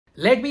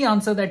Let me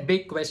answer that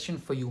big question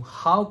for you.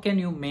 How can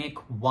you make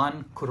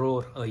 1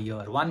 crore a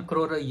year? 1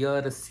 crore a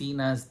year is seen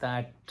as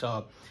that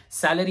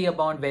salary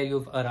amount where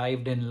you've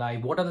arrived in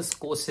life. What are the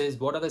courses?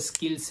 What are the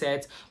skill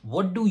sets?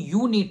 What do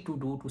you need to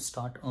do to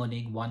start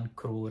earning 1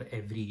 crore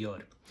every year?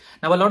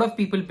 Now, a lot of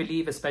people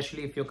believe,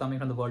 especially if you're coming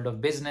from the world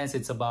of business,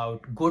 it's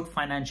about good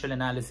financial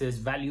analysis,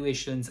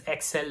 valuations,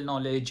 Excel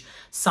knowledge,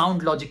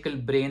 sound logical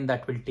brain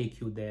that will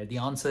take you there. The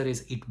answer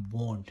is it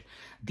won't.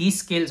 These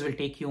skills will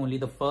take you only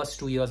the first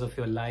 2 years of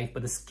your life,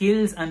 but the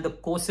skills and the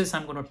courses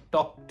I'm going to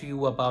talk to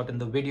you about in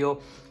the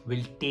video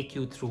will take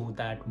you through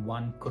that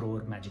 1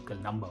 crore magical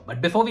number.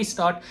 But before we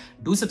start,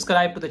 do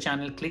subscribe to the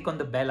channel, click on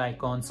the bell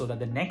icon so that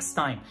the next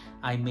time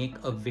I make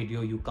a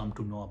video, you come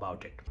to know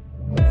about it.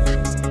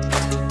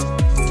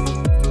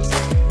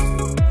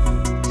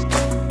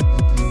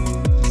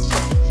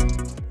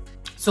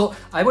 So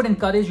I would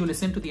encourage you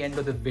listen to the end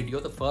of the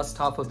video. The first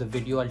half of the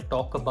video, I'll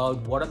talk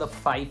about what are the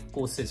 5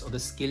 courses or the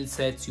skill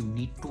sets you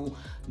need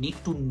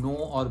to know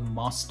or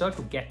master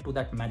to get to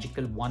that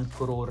magical 1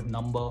 crore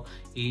number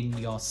in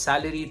your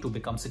salary to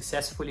become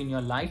successful in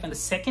your life. And the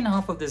second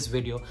half of this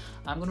video,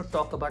 I'm going to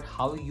talk about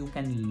how you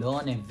can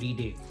learn every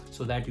day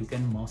so that you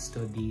can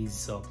master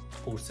these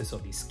courses or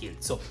these skills.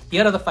 So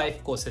here are the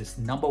 5 courses.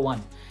 Number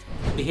 1,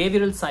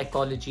 behavioral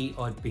psychology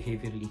or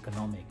behavioral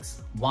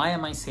economics. Why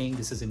am I saying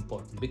this is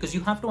important? Because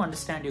you have to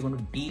understand you're going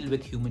to deal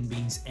with human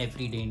beings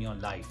every day in your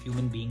life.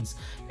 Human beings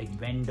like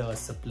vendors,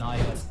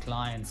 suppliers,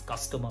 clients,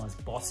 customers,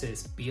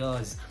 bosses,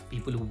 peers,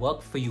 people who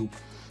work for you.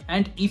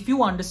 And if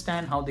you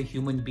understand how the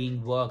human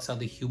being works, how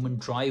the human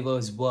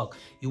drivers work,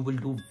 you will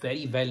do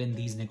very well in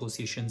these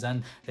negotiations.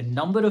 And the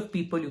number of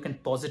people you can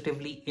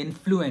positively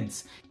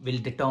influence will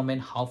determine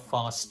how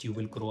fast you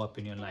will grow up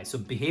in your life. So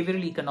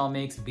behavioral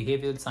economics,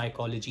 behavioral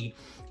psychology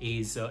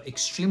is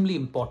extremely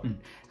important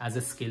as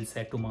a skill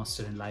set to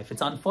master in life.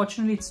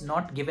 Unfortunately, it's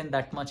not given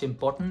that much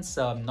importance.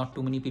 Not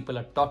too many people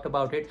have talked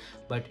about it,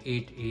 but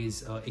it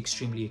is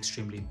extremely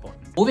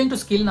important. Moving to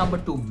skill number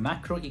 2,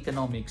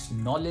 macroeconomics,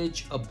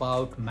 knowledge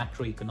about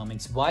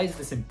macroeconomics. Why is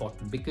this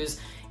important? Because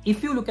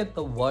if you look at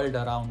the world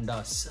around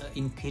us,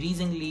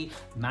 increasingly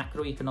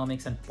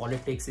macroeconomics and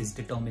politics is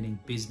determining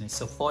business.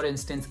 So for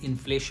instance,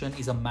 inflation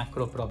is a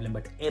macro problem,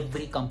 but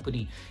every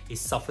company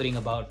is suffering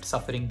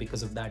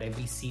because of that.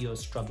 Every CEO is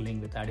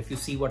struggling with that. If you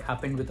see what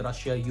happened with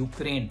Russia,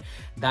 Ukraine,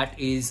 that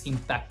is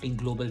impacting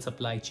global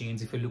supply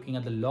chains. If you're looking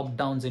at the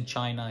lockdowns in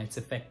China, it's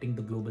affecting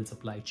the global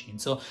supply chain.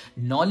 So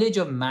knowledge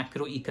of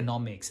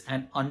macroeconomics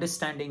and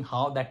understanding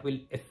how that will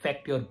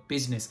affect your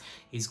business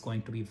is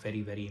going to be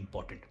very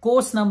important.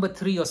 Course number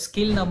 3 or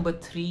skill number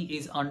 3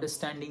 is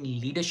understanding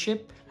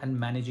leadership and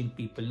managing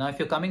people. Now, if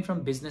you're coming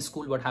from business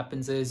school, what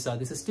happens is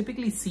this is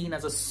typically seen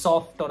as a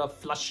soft or a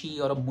flushy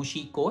or a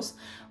mushy course,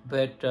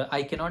 but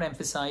I cannot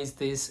emphasize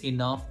this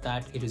enough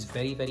that it is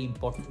very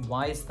important.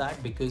 Why is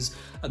that? Because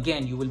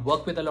again, you will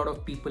work with a lot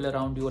of people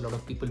around you, a lot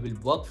of people will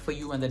work for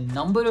you, and the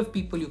number of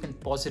people you can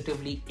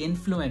positively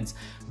influence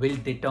will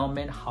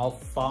determine how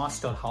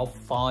fast or how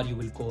far you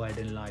will go ahead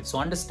in life. So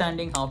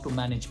understanding how to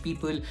manage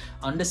people,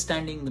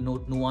 understanding the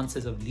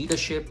nuances of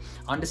leadership,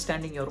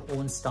 understanding your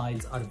own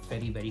styles are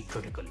very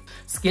critical.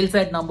 Skill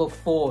set number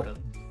 4,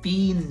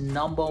 the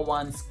number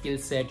 1 skill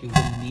set you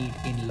will need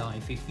in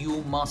life. If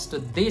you master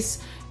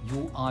this,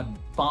 you are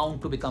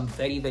bound to become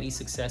very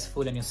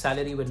successful, and your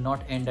salary will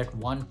not end at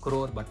 1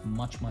 crore but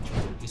much more,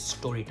 is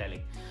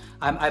storytelling.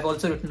 I've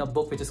also written a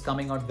book which is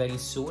coming out very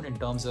soon in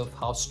terms of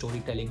how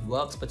storytelling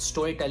works, but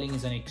storytelling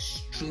is an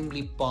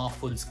extremely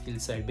powerful skill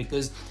set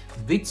because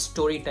with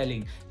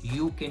storytelling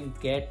you can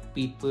get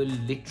people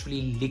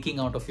literally licking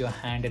out of your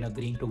hand and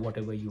agreeing to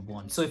whatever you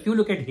want. So if you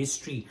look at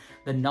history,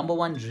 the number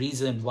 1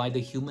 reason why the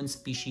human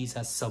species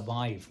has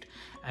survived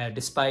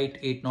despite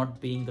it not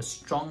being the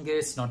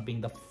strongest, not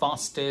being the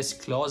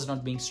fastest, claws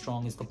not being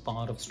strong, is the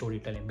power of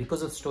storytelling.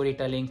 Because of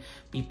storytelling,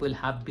 people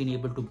have been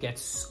able to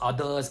get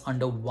others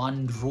under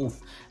one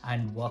roof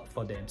and work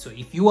for them. So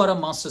if you are a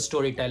master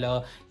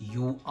storyteller,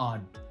 you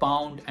are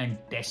bound and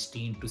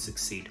destined to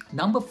succeed.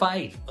 Number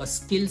 5, a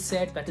skill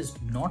set that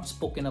is not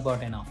spoken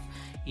about enough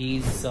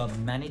is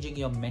managing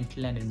your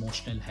mental and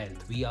emotional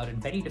health. We are in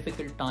very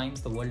difficult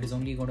times. The world is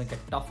only going to get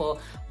tougher.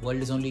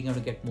 World is only going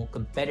to get more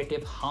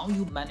competitive. How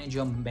you manage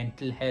your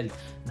mental health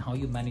and how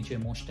you manage your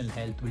emotional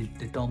health will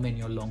determine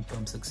your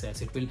long-term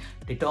success. It will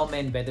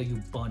determine whether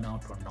you burn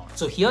out or not.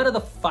 So here are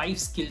the 5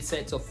 skill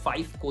sets or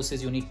 5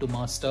 courses you need to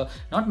master.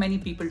 Not many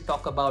people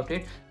talk about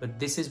it, but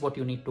this is what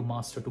you need to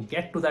master to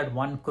get to that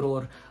 1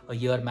 crore a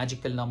year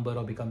magical number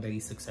or become very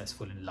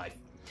successful in life.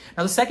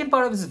 Now, the second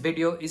part of this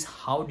video is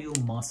how do you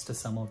master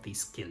some of these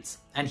skills?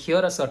 And here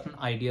are certain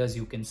ideas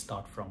you can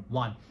start from.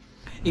 1,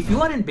 if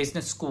you are in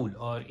business school,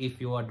 or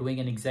if you are doing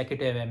an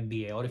executive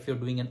MBA, or if you're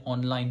doing an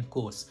online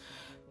course,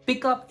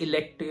 Pick up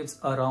electives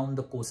around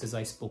the courses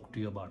I spoke to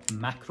you about: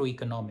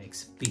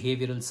 macroeconomics,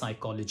 behavioral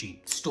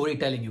psychology,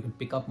 storytelling. You can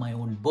pick up my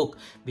own book,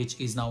 which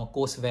is now a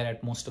courseware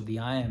at most of the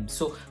IIMs.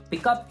 So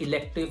pick up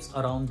electives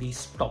around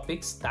these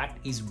topics. That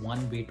is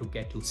one way to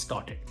get you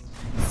started.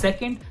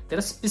 Second, there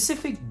are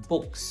specific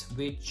books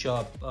which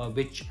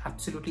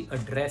absolutely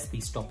address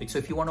these topics. So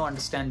if you want to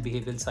understand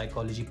behavioral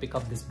psychology, pick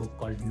up this book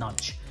called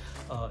Nudge.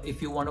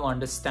 If you want to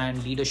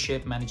understand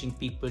leadership, managing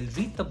people,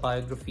 read the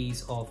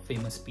biographies of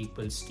famous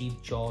people: Steve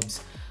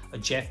Jobs,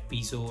 Jeff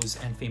Bezos,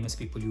 and famous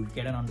people. You'll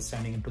get an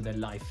understanding into their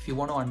life. If you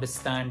want to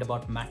understand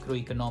about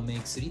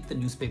macroeconomics, read the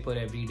newspaper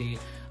every day.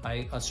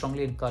 I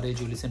strongly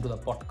encourage you listen to the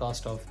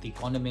podcast of The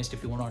Economist.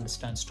 If you want to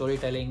understand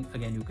storytelling,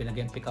 again, you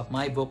can pick up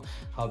my book,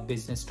 How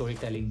Business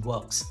Storytelling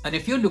Works. And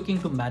if you're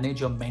looking to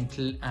manage your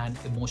mental and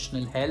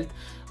emotional health,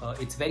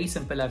 it's very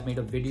simple. I've made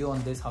a video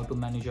on this, how to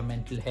manage your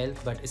mental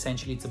health, but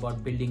essentially it's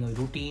about building a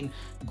routine,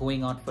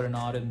 going out for an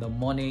hour in the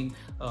morning,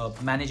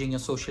 managing your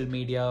social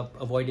media,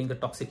 avoiding the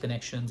toxic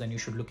connections, and you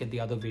should look at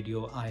the other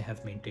video I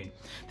have maintained.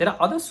 There are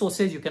other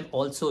sources you can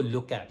also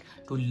look at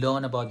to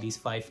learn about these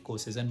 5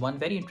 courses. And one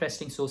very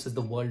interesting source is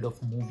the world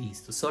of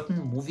movies. So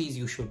certain movies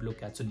you should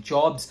look at. So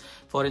Jobs,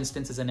 for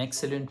instance, is an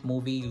excellent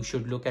movie. You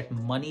should look at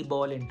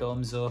Moneyball in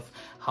terms of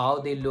how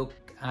they look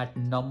at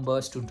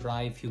numbers to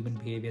drive human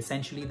behavior.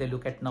 Essentially, they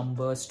look at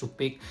numbers to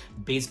pick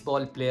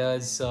baseball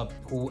players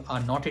who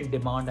are not in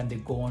demand and they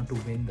go on to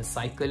win the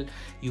cycle.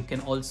 You can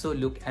also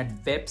look at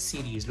web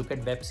series. Look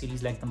at web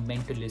series like The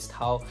Mentalist,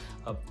 how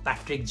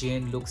Patrick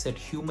Jane looks at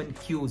human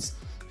cues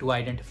to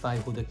identify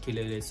who the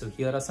killer is. So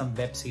here are some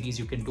web series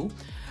you can do.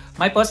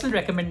 My personal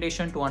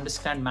recommendation to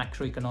understand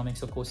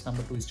macroeconomics, of course,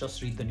 number 2 is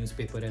just read the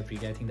newspaper every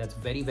day. I think that's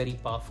very, very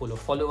powerful. Or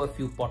follow a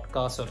few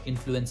podcasts or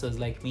influencers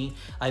like me.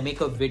 I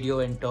make a video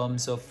in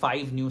terms of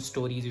 5 news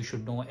stories you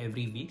should know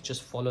every week.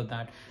 Just follow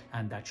that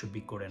and that should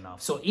be good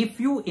enough. So if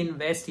you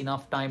invest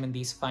enough time in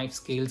these 5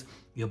 skills,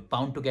 you're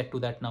bound to get to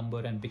that number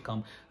and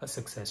become a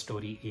success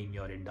story in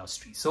your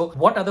industry. So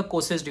what other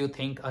courses do you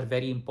think are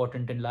very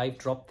important in life?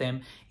 Drop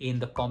them in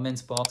the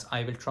comments box.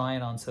 I will try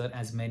and answer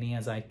as many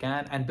as I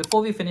can. And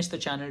before we finish the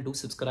channel, do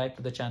subscribe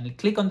to the channel.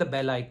 Click on the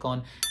bell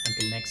icon.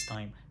 Until next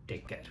time,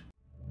 take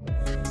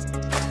care.